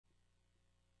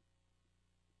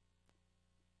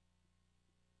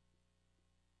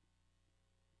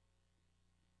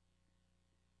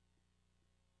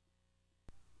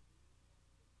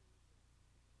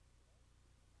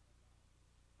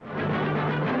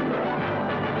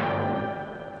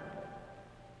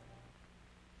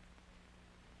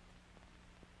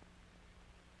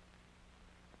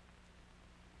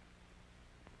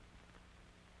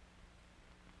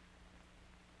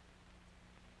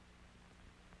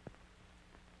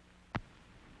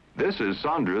This is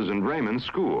Sandra's and Raymond's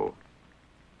school.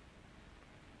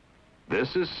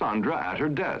 This is Sandra at her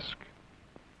desk.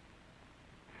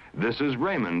 This is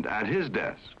Raymond at his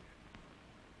desk.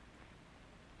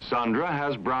 Sandra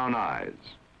has brown eyes.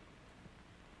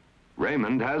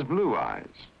 Raymond has blue eyes.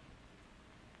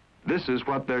 This is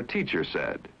what their teacher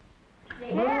said.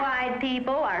 Blue-eyed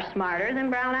people are smarter than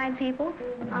brown-eyed people.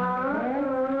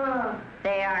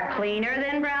 They are cleaner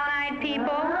than brown-eyed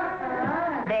people.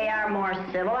 They are more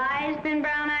civilized than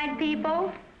brown-eyed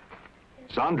people.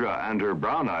 Sandra and her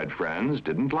brown-eyed friends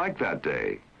didn't like that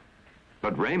day,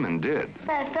 but Raymond did.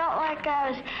 I felt like I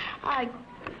was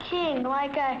a king,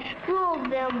 like I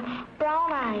ruled them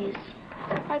brown eyes,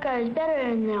 like I was better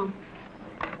than them.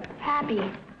 Happy.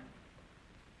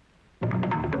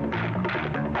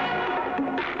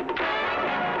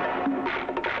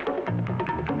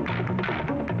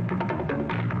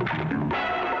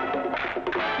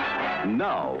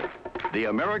 Now, the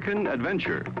American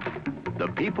adventure. The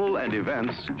people and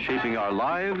events shaping our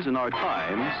lives and our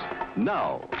times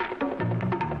now.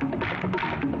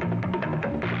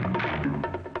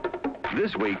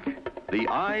 This week, The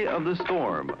Eye of the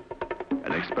Storm,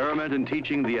 an experiment in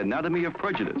teaching the anatomy of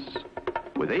prejudice,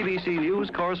 with ABC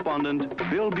News correspondent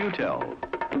Bill Butel.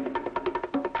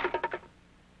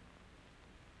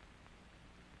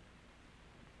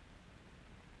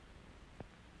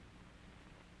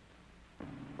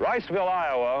 Riceville,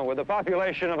 Iowa, with a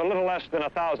population of a little less than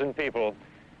 1,000 people,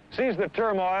 sees the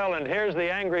turmoil and hears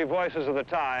the angry voices of the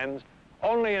times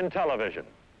only in television.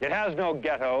 It has no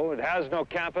ghetto, it has no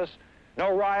campus,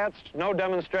 no riots, no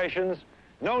demonstrations,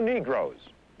 no Negroes.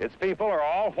 Its people are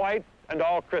all white and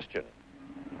all Christian.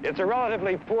 It's a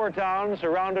relatively poor town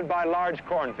surrounded by large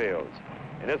cornfields,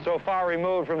 and it's so far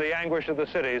removed from the anguish of the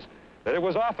cities that it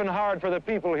was often hard for the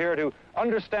people here to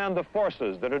understand the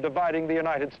forces that are dividing the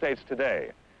United States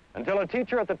today, until a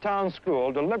teacher at the town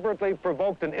school deliberately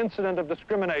provoked an incident of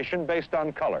discrimination based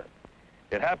on color.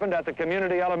 It happened at the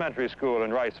community elementary school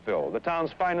in Riceville, the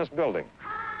town's finest building.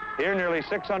 Here, nearly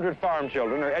 600 farm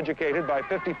children are educated by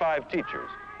 55 teachers.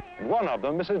 And one of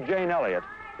them, Mrs. Jane Elliot,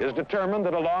 is determined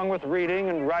that along with reading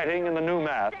and writing and the new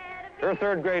math, her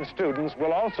third-grade students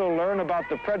will also learn about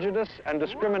the prejudice and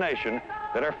discrimination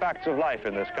that are facts of life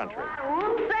in this country.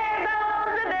 Whoop, there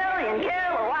goes a billion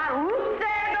kilowatt. Whoop,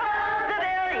 there goes a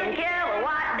billion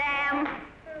kilowatt dam.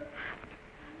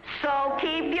 So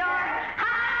keep your high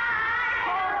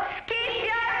hopes, keep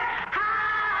your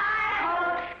high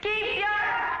hopes, keep your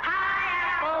high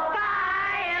apple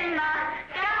pie in the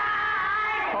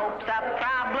sky. Hopes up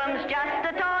problems, just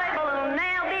a toy balloon.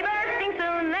 They'll be bursting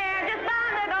soon. They're just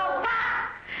bound to go pop.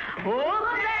 Whoop,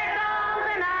 there goes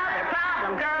another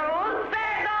problem, girl. Whoop,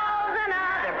 there goes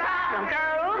another problem,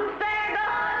 girl. Whoop, there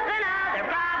goes another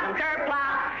problem,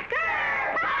 kerplop,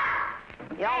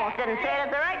 kerplop. You almost didn't say it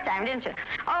at the right time, didn't you?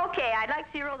 Okay, I'd like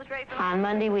to see you roll the drape. On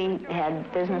Monday, we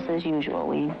had business as usual.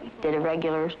 We did a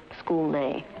regular school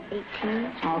day.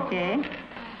 18. Okay.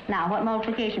 Now, what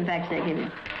multiplication facts did they give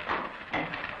you?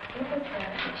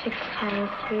 6 times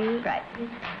 3. Right.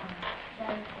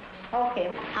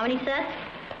 Okay. How many sets?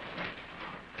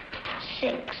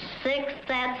 6. 6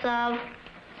 sets of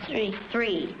 3.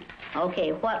 3.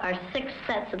 Okay, what are 6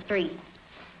 sets of 3?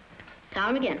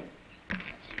 Count them again.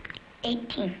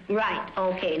 18. Right,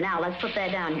 okay, now let's put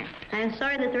that down here. I'm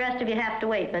sorry that the rest of you have to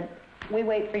wait, but we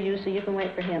wait for you so you can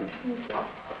wait for him.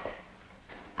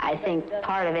 I think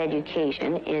part of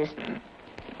education is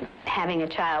having a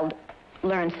child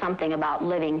learn something about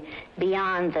living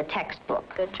beyond the textbook.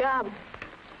 Good job.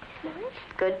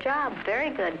 Good job, very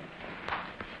good.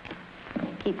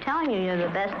 Keep telling you, you're the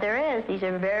best there is. These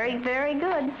are very, very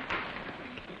good.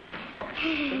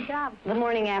 Good job. The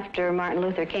morning after Martin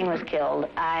Luther King was killed,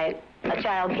 a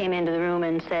child came into the room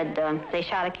and said, they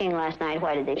shot a king last night.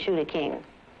 Why did they shoot a king?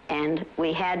 And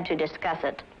we had to discuss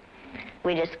it.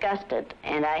 We discussed it,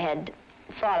 and I had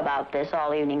thought about this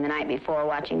all evening the night before,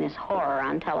 watching this horror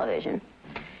on television.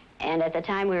 And at the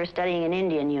time, we were studying an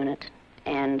Indian unit,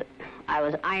 and I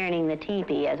was ironing the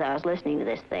teepee as I was listening to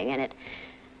this thing, and it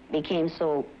became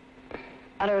so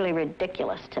utterly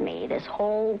ridiculous to me. This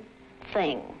whole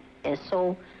thing is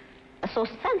so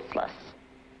senseless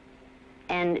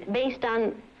and based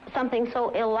on something so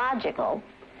illogical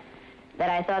that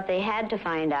I thought they had to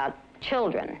find out.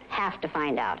 Children have to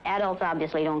find out. Adults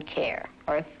obviously don't care,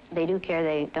 or if they do care,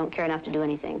 they don't care enough to do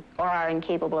anything, or are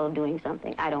incapable of doing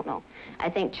something. I don't know. I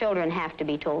think children have to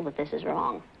be told that this is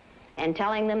wrong, and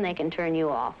telling them they can turn you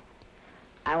off.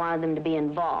 I wanted them to be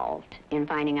involved in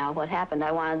finding out what happened.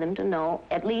 I wanted them to know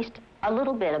at least a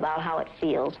little bit about how it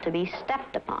feels to be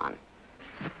stepped upon.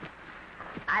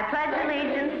 I pledge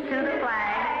allegiance to the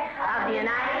flag of the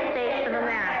United States of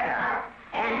America,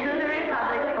 and to the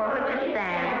republic for which it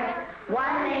stands,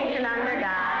 one nation under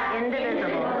God,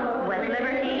 indivisible, with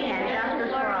liberty and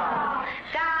justice for all.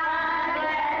 God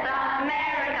bless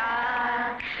America,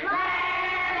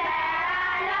 land that I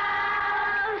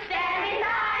love, stand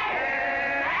beside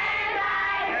her and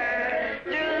guide her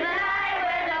through the night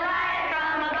with the light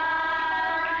from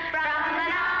above, from the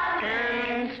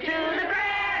mountains to the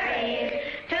prairies,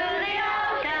 to the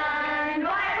ocean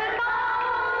white with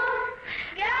foam.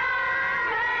 God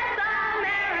bless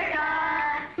America,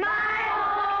 my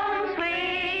home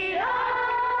sweet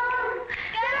home.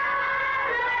 God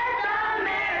bless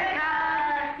America,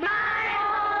 my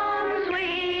home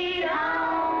sweet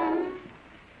home.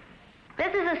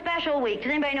 This is a special week.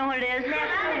 Does anybody know what it is?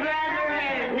 National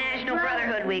Brotherhood. National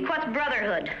Brotherhood Week. What's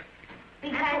brotherhood?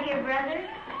 Be kind to your brother.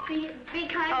 Be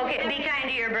kind. Okay, be kind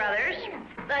to your brothers.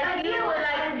 Like you would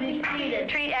like to be treated.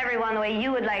 Treat everyone the way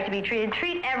you would like to be treated.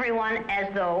 Treat everyone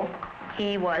as though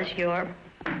he was your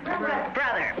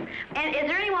brother. And is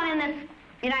there anyone in this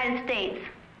United States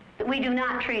that we do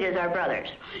not treat as our brothers?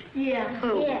 Yeah.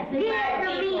 Who?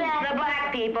 Yeah. The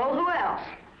black people. Who else?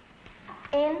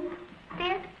 Indians.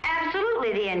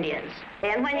 Absolutely, the Indians.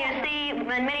 And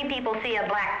when many people see a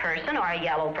black person or a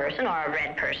yellow person or a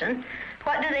red person,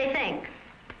 what do they think?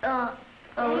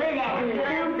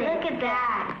 Look at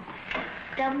that.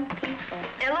 Dumb people.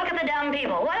 They look at the dumb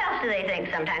people. What else do they think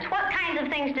sometimes? What kinds of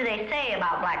things do they say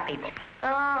about black people?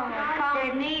 They're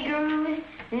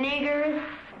niggers.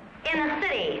 In the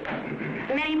city,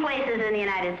 many places in the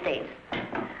United States,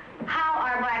 how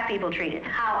are black people treated?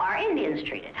 How are Indians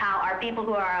treated? How are people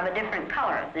who are of a different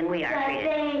color than we are treated?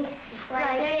 They're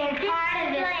part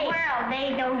of this world.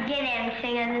 They don't get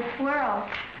anything in this world.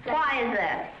 Why is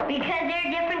that? Because they're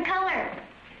different colors.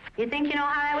 You think you know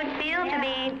how I would feel to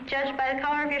be judged by the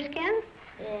color of your skin?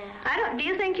 Yeah. Do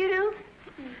you think you do?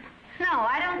 No,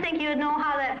 I don't think you would know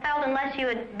how that felt unless you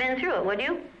had been through it, would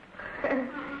you?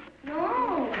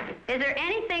 No. Is there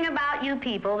anything about you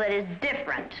people that is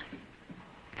different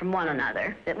from one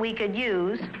another that we could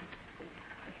use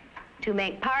to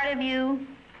make part of you?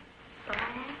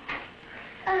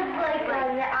 Like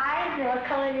the eyes, the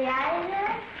color of the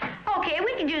eyes. Okay,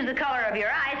 we could use the color of your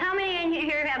eyes. How many in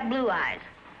here have blue eyes?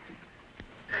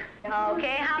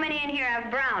 Okay, how many in here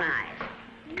have brown eyes?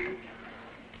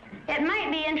 It might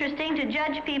be interesting to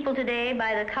judge people today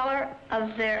by the color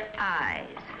of their eyes.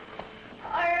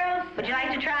 Would you like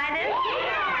to try this?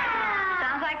 Yeah.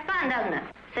 Sounds like fun, doesn't it?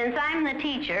 Since I'm the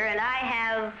teacher and I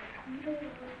have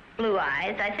blue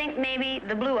eyes, I think maybe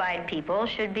the blue-eyed people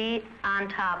should be on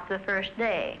top the first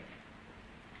day.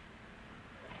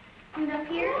 Up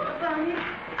here?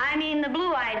 I mean, the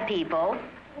blue-eyed people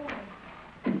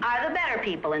are the better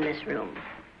people in this room.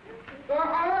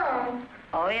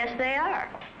 Oh, yes, they are.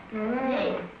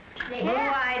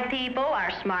 Blue-eyed people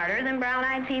are smarter than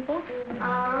brown-eyed people.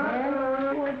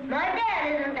 My dad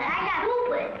isn't. I got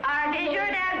pooping. Is your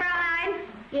dad brown-eyed?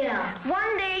 Yeah.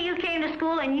 One day you came to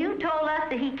school and you told us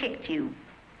that he kicked you.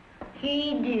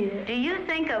 He did. Do you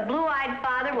think a blue-eyed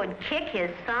father would kick his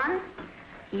son?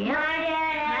 Yeah.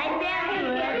 My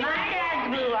dad's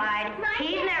blue-eyed.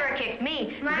 He's never kicked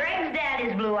me. Greg's dad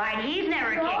is blue-eyed. He's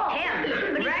never kicked him.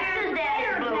 Rex's dad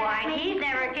is blue-eyed. He's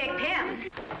never kicked him.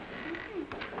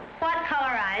 What color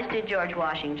eyes did George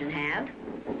Washington have?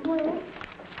 Blue.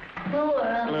 Blue.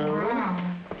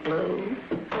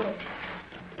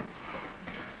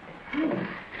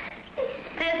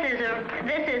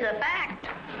 This is a fact.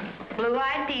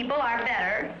 Blue-eyed people are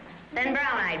better than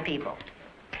brown-eyed people.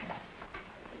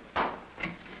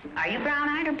 Are you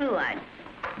brown-eyed or blue-eyed?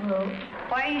 Blue.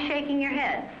 Why are you shaking your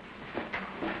head?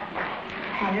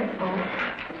 I don't know.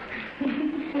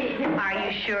 Are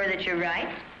you sure that you're right?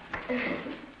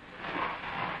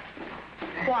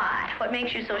 Why? What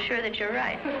makes you so sure that you're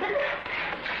right?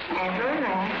 I don't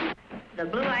know. The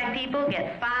blue-eyed people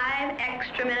get 5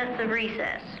 extra minutes of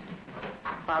recess,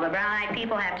 while the brown-eyed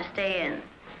people have to stay in.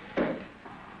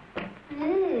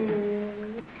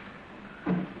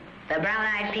 The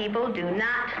brown-eyed people do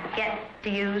not get to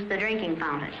use the drinking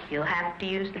fountain. You'll have to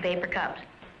use the paper cups.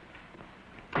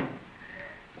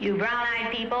 You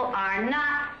brown-eyed people are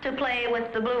not to play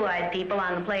with the blue-eyed people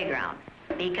on the playground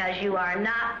because you are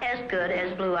not as good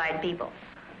as blue-eyed people.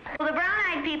 Well, the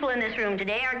brown-eyed people in this room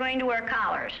today are going to wear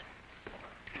collars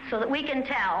so that we can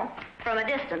tell from a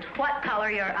distance what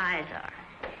color your eyes are.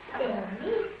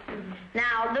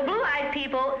 Now, the blue-eyed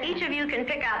people, each of you can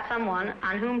pick out someone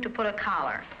on whom to put a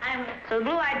collar. So the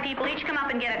blue-eyed people each come up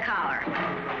and get a collar.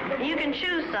 You can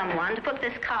choose someone to put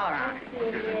this collar on.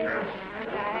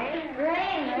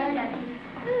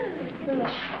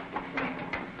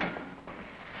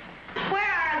 Where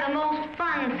are the most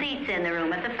fun seats in the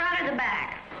room? At the front or the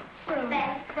back? Front.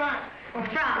 Front.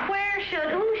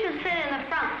 Who should sit in the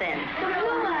front then? The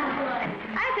blue-eyed.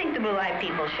 I think the blue-eyed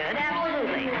people should,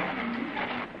 absolutely.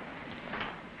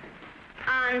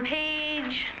 On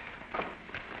page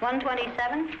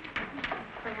 127?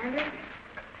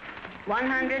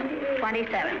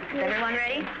 127. Is everyone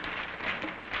ready?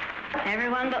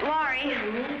 Everyone but Laurie.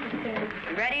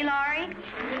 Ready, Laurie?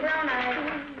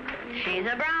 Brown-eyed. She's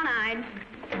a brown-eyed.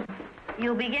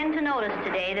 You'll begin to notice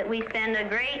today that we spend a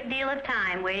great deal of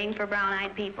time waiting for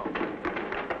brown-eyed people.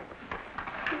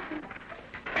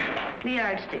 The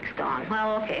yardstick's gone.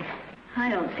 Well, okay. I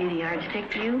don't see the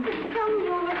yardstick. Do you? It's probably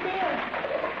over there.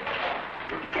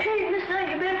 Hey, Miss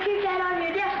Lane, you better keep that on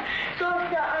your desk so if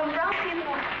the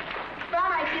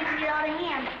brown-eyed people get out of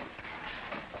hand.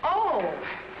 Oh!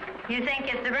 You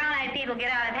think if the brown-eyed people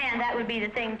get out of hand, that would be the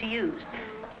thing to use?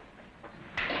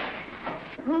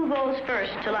 Who goes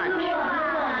first to lunch?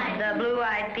 Blue-eyed. The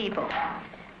blue-eyed people.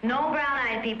 No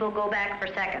brown-eyed people go back for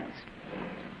seconds.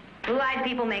 Blue-eyed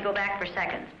people may go back for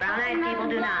seconds. Brown-eyed people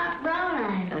do not.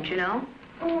 Brown-eyed. Don't you know?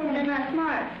 Oh, they're not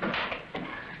smart.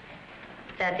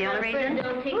 Is that the only reason?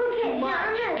 Don't take too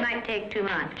much. Might take too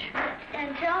much.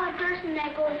 And tell the person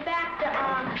that goes back to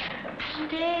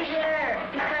stay there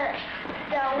because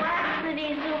they'll wax for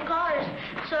these new colors.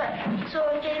 So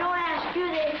if they don't ask you,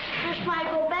 they just might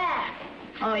go back.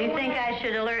 Oh, you think I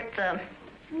should alert the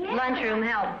lunchroom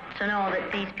help to know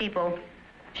that these people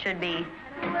should be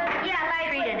treated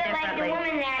Like the differently?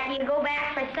 woman that you go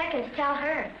back for seconds, tell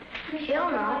her. She'll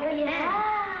know.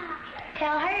 Yeah.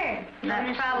 Tell her.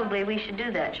 That probably we should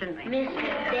do that, shouldn't we? Miss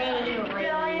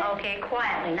Daly. Okay,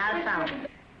 quietly, not a sound.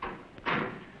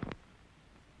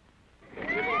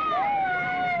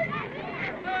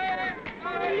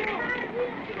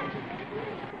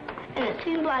 And it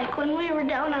seemed like when we were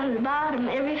down on the bottom,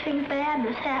 everything bad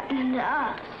was happening to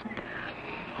us.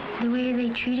 The way they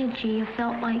treated you, you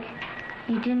felt like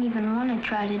you didn't even want to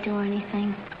try to do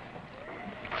anything.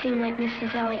 It seemed like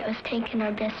Mrs. Elliot was taking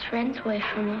our best friends away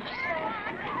from us.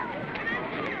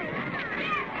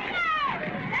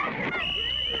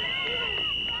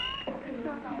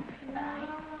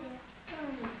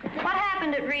 What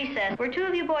happened at recess? Were two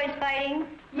of you boys fighting?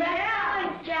 Yeah,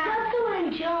 Russell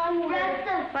and John were.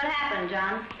 What happened,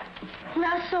 John?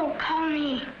 Russell called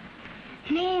me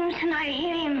names and I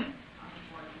hit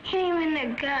him in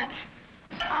the gut.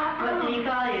 What did he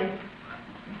call you?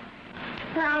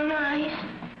 Brown eyes.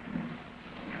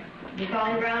 Did you call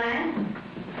him brown eyes?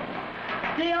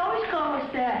 They always call us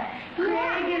that.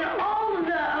 Greg and all of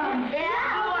the boys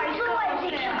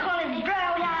call us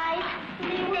brown eyes.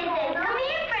 They say, come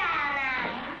here, brown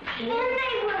eyes. And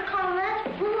they were calling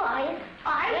us blue eyes.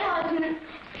 I wasn't.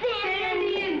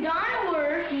 Sandy and Donna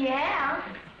were. Yeah.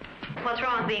 What's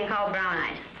wrong with being called brown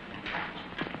eyes?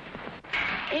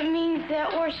 It means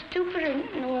that we're stupider.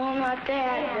 Well, not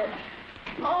that.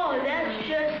 But, that's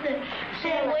just the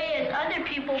same way as other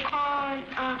people call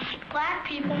black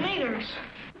people niggers.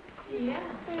 Yeah.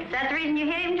 Is that the reason you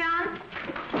hit him, John?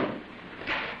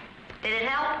 Did it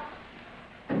help?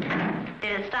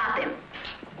 Did it stop him?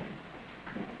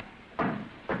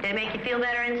 Did it make you feel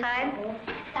better inside?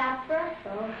 Stop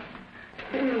Russell.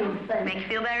 Did it make you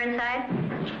feel better inside?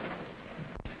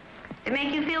 Did it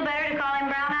make you feel better to call him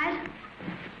brown eyes?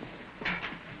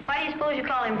 Why do you suppose you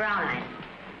call him brown eyes?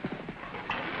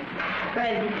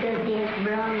 Right, because he has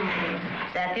brown eyes.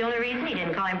 Is that the only reason? He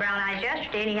didn't call him brown eyes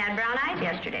yesterday, and he had brown eyes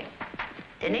yesterday.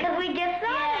 Didn't he? Because we just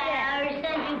thought of it. Ever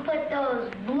since you put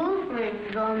those blue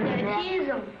rings on there. To tease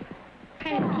them.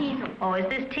 Kind of tease them. Oh, is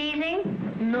this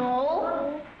teasing?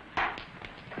 No.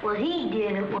 Well, he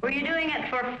did it. Were you doing it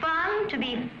for fun, to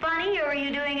be funny, or were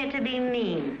you doing it to be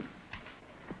mean?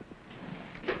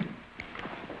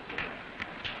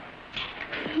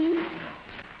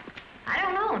 I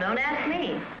don't know. Don't ask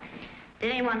me.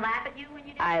 Did anyone laugh at you when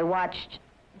you did it? I watched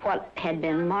what had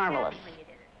been marvelous,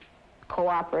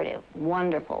 cooperative,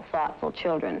 wonderful, thoughtful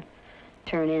children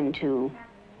turn into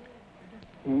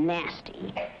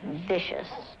nasty, vicious,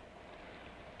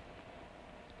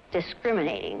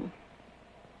 discriminating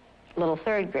little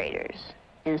third graders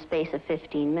in a space of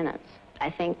 15 minutes. I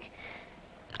think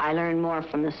I learned more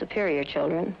from the superior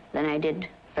children than I did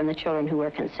from the children who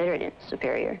were considered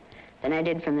superior than I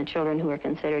did from the children who were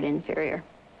considered inferior,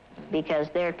 because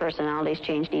their personalities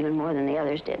changed even more than the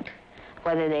others did.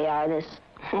 Whether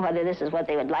this is what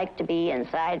they would like to be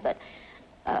inside, but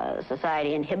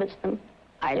society inhibits them,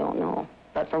 I don't know.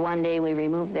 But for one day, we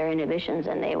removed their inhibitions,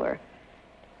 and they were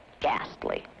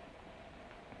ghastly.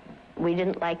 We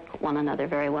didn't like one another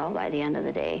very well by the end of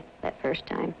the day, that first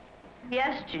time.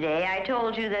 Yesterday, I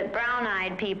told you that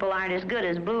brown-eyed people aren't as good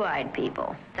as blue-eyed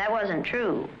people. That wasn't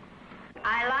true.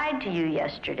 I lied to you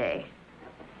yesterday.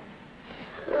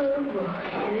 Oh, boy.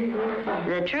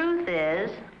 The truth is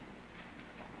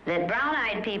that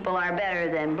brown-eyed people are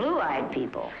better than blue-eyed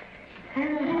people.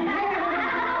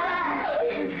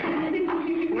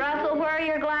 Russell, where are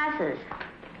your glasses?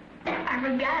 I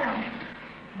forgot them.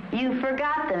 You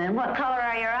forgot them. And what color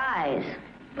are your eyes?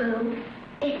 Blue.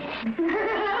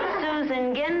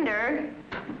 Susan Ginder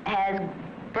has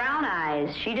brown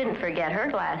eyes. She didn't forget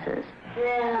her glasses.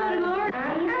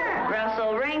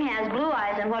 Russell Ring has blue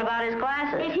eyes, and what about his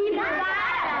glasses? He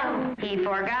forgot them. He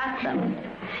forgot them.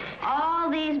 All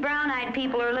these brown-eyed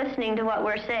people are listening to what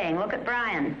we're saying. Look at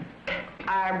Brian.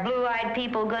 Are blue-eyed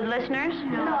people good listeners?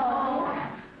 No.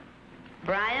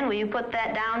 Brian, will you put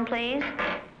that down, please?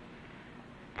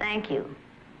 Thank you.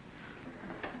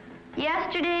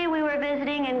 Yesterday we were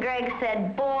visiting and Greg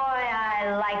said, boy,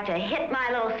 I like to hit my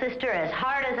little sister as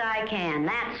hard as I can.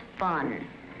 That's fun.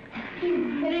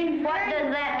 What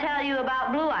does that tell you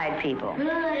about blue-eyed people?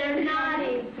 They're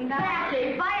naughty.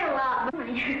 They fight a lot.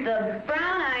 The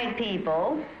brown-eyed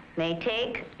people may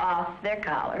take off their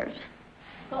collars,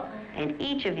 and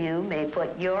each of you may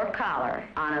put your collar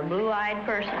on a blue-eyed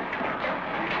person.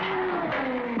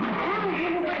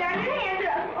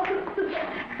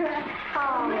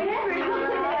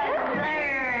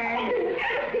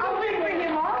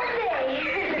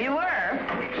 You were.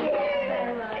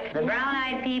 The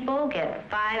brown-eyed people get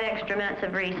 5 extra minutes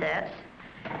of recess.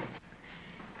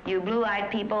 You blue-eyed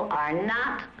people are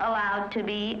not allowed to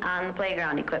be on the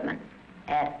playground equipment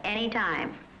at any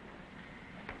time.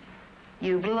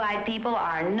 You blue-eyed people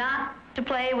are not to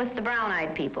play with the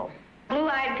brown-eyed people.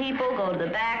 Blue-eyed people go to the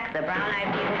back, the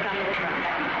brown-eyed people come to the front.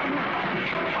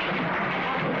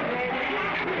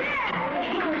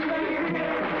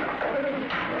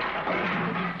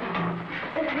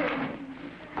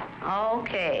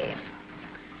 Okay.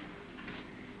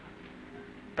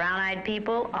 Brown-eyed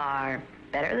people are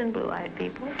better than blue-eyed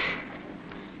people.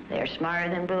 They're smarter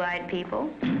than blue-eyed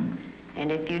people.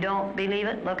 And if you don't believe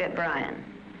it, look at Brian.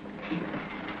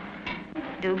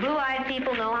 Do blue-eyed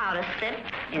people know how to sit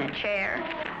in a chair?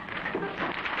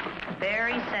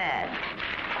 Very sad.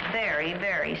 Very,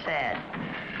 very sad.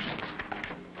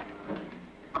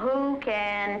 Who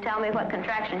can tell me what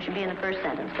contraction should be in the first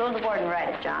sentence? Go to the board and write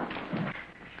it, John.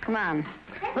 Come on.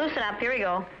 Loosen up. Here we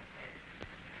go.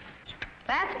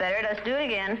 That's better. Let's do it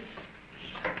again.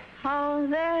 Oh,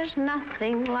 there's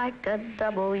nothing like a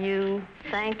W.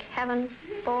 Thank heaven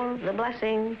for the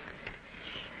blessing.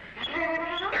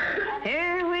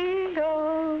 Here we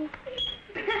go.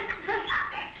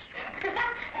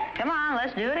 Come on,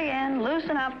 let's do it again.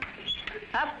 Loosen up.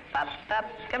 Up, up, up.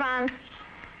 Come on.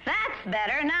 That's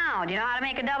better. Now, do you know how to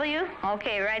make a W?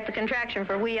 Okay, write the contraction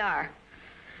for we are.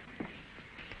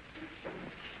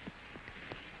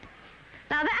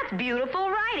 Now, that's beautiful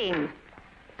writing.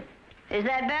 Is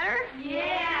that better?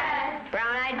 Yes.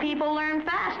 Brown-eyed people learn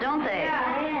fast, don't they?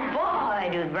 Yeah. Boy,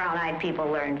 do brown-eyed people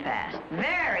learn fast.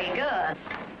 Very good.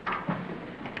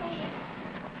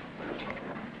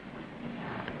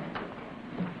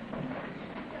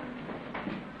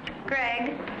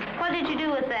 Greg, what did you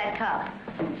do with that cup?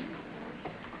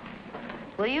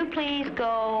 Will you please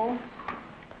go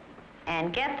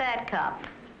and get that cup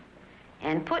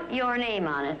and put your name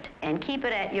on it and keep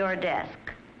it at your desk?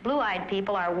 Blue-eyed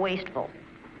people are wasteful.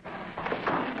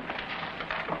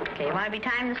 Okay, you want to be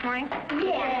timed this morning?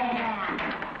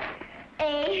 Yeah.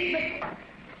 A.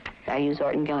 I use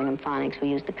Orton Gillingham Phonics. We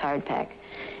use the card pack.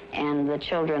 And the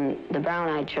children, the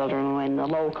brown-eyed children, were in the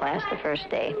low class the first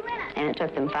day, and it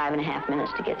took them 5.5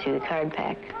 minutes to get through the card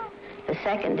pack. The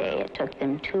second day, it took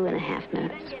them 2.5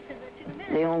 minutes.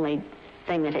 The only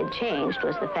thing that had changed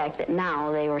was the fact that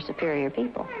now they were superior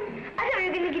people. I thought you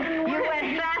were going to get in the You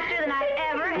went faster than I've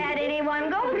ever had anyone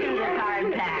go through the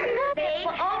card pack.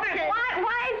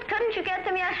 Why couldn't you get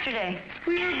them yesterday?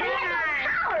 We had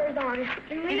collars on.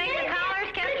 You think the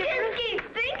collars kept you? I just keep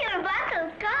thinking about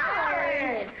those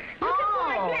collars. Oh.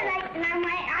 And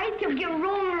my eyes kept getting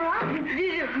rolling around.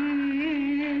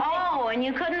 Oh, and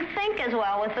you couldn't think as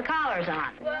well with the collars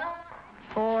on.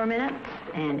 4 minutes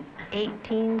and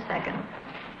 18 seconds.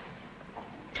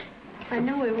 I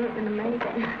knew we weren't going to make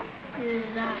it.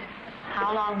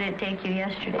 How long did it take you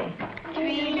yesterday?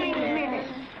 3 minutes.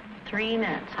 3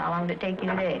 minutes. How long did it take you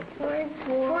today?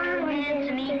 4 minutes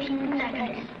and 18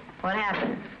 seconds. What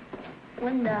happened?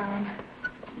 Went down.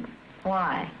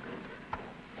 Why?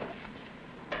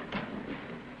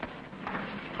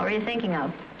 What were you thinking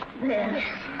of? This.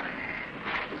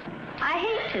 I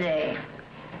hate today.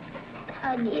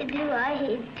 How do you do? I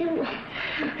hate too.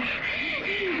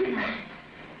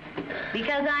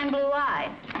 Because I'm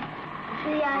blue-eyed.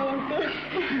 Yeah, I am too.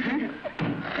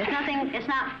 It's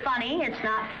not funny, it's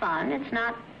not fun, it's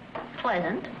not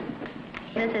pleasant.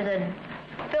 This is a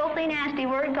filthy, nasty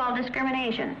word called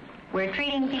discrimination. We're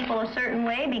treating people a certain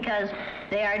way because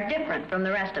they are different from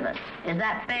the rest of us. Is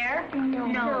that fair?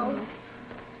 No.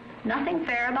 Nothing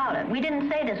fair about it. We didn't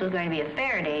say this was going to be a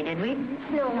fair day, did we?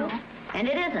 No. And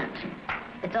it isn't.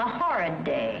 It's a horrid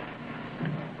day.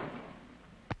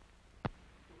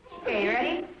 Okay, you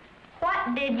ready?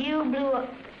 What did you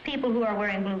people who are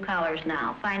wearing blue collars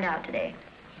now find out today?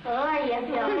 Oh, yes.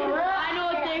 I know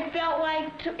what they felt like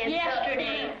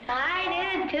yesterday.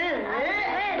 I did too.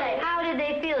 How did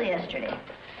they feel yesterday?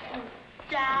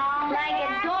 Down. Like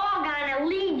a dog on a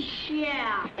leash.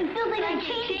 Yeah. It feels like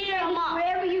you're chaining them up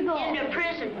wherever you go. Into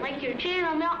prison. Like you're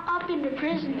chaining them up into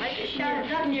prison. Like you're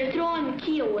shutting up and you're throwing the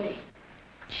key away.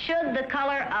 Should the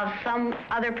color of some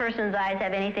other person's eyes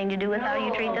have anything to do with how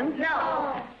you treat them? No.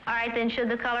 All right, then should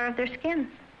the color of their skin?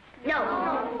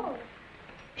 No.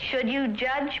 Should you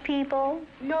judge people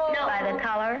by the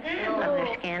color of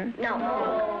their skin?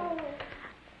 No.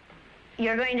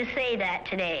 You're going to say that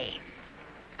today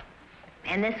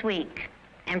and this week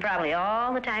and probably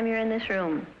all the time you're in this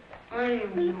room.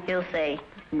 You'll say,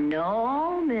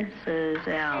 no, Mrs.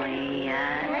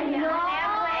 Elliot. No.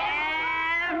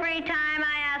 Every time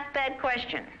I ask that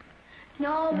question.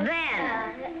 No.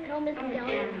 Then, No, Mrs.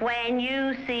 Elliot. when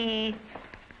you see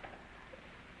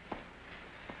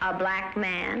a black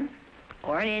man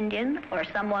or an Indian or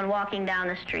someone walking down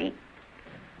the street,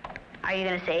 are you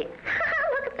going to say,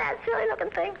 look at that silly looking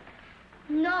thing?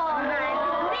 No.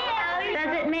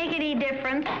 Does it make any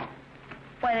difference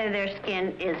whether their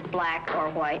skin is black or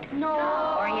white?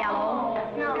 No. Or yellow?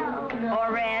 No.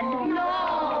 Or red?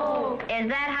 No. Is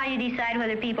that how you decide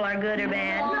whether people are good or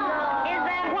bad? No. Is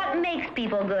that what makes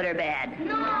people good or bad?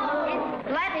 No.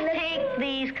 Let's take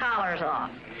these collars off.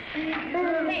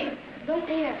 Hey, don't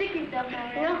stick yourself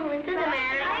out. No, it doesn't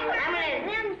matter.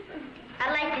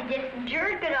 I'd like to just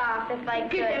jerk it off if I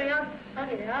could. I'll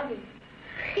get it.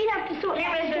 You'd have to sort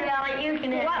Mr. Elliot, you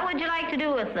can. What would you like to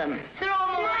do with them? Throw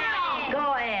them away.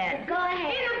 Go ahead. Go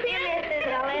ahead. Mrs.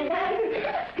 Elliot.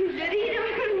 Don't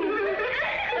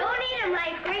eat them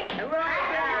like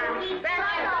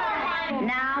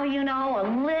Now you know a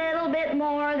little bit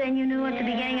more than you knew at the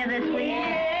beginning of this week.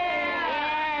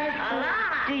 Yes. A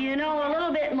lot. Do you know a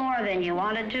little bit more than you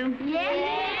wanted to?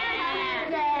 Yes.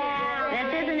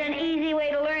 This isn't an easy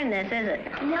way to learn this, is it?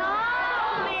 No, Miss.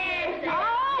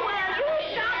 Oh, well, you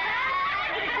shut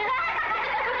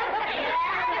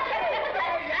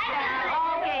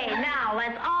Okay, now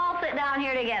let's all sit down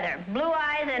here together. Blue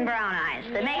eyes and brown eyes.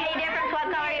 Does it make any difference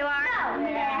what color you are? No.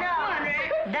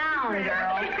 Down,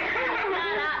 girl.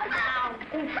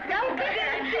 Don't be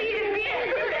gonna see you again.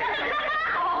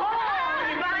 Oh,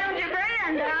 you found your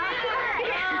friend, huh?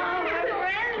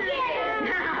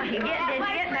 Now, you get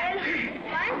that.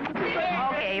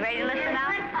 Okay, you ready to listen now?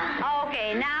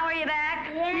 Okay, now are you back?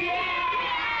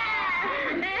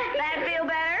 That feel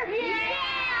better?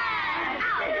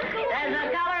 Does the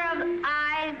color of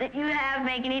eyes that you have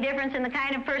make any difference in the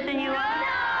kind of person you are?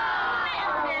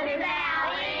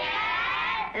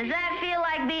 Does that feel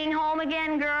like being home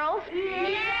again, girls? Oh,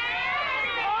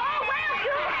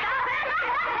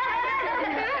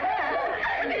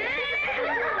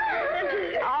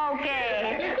 well,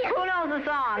 okay. Who knows the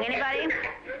song? Anybody?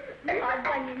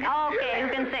 Okay, who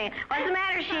can sing it? What's the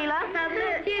matter, Sheila?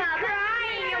 She's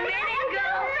crying a minute ago.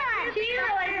 Sheila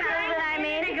was crying. I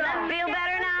mean, feel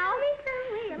better now?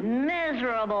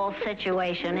 Miserable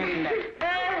situation, isn't it?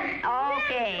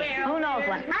 Okay, who knows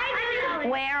what?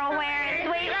 Where, oh, where is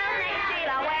sweet little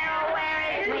Sheila? Where, oh, where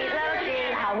is sweet little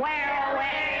Sheila? Where, oh,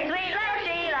 where is sweet little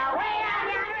Sheila? Way out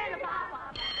yonder in the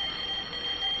pawpaw.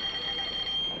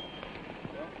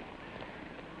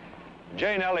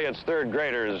 Jane Elliott's third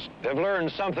graders have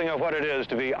learned something of what it is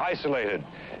to be isolated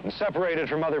and separated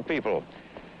from other people.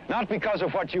 Not because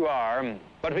of what you are,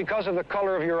 but because of the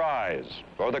color of your eyes,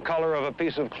 or the color of a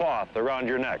piece of cloth around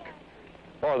your neck,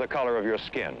 or the color of your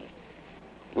skin.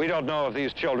 We don't know if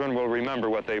these children will remember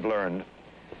what they've learned,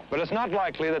 but it's not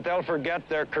likely that they'll forget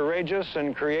their courageous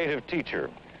and creative teacher,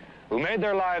 who made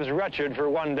their lives wretched for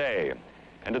one day,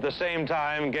 and at the same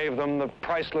time gave them the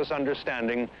priceless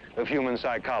understanding of human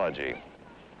psychology.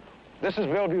 This is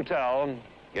Bill Butel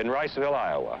in Riceville,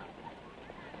 Iowa.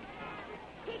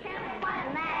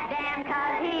 Damn,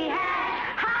 'cause he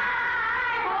had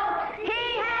high hopes.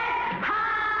 He had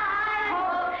high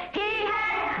hopes. He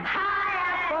had high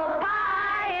apple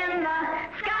pie in the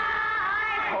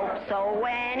sky. Hope so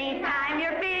anytime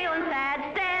you're feeling sad,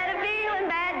 instead of feeling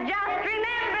bad, just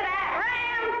remember that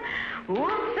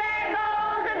Whoops, there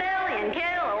goes a billion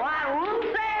kilowatt.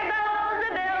 Whoops, there goes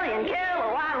a billion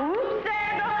kilowatt. Whoops,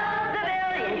 there goes a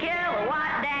billion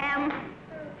kilowatt dam.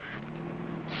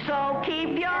 So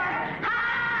keep your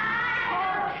high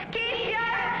hopes, keep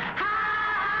your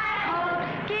high hopes,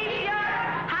 keep your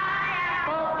high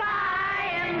apple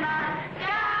pie in the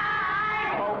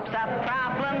sky. Hopes of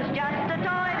problems, just a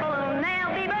toy balloon.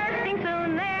 They'll be bursting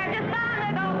soon. They're just bound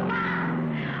to go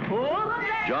pop. Whoops,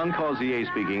 there John Causier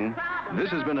speaking. This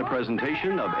has been a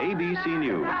presentation of ABC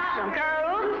News. goes a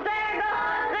problem.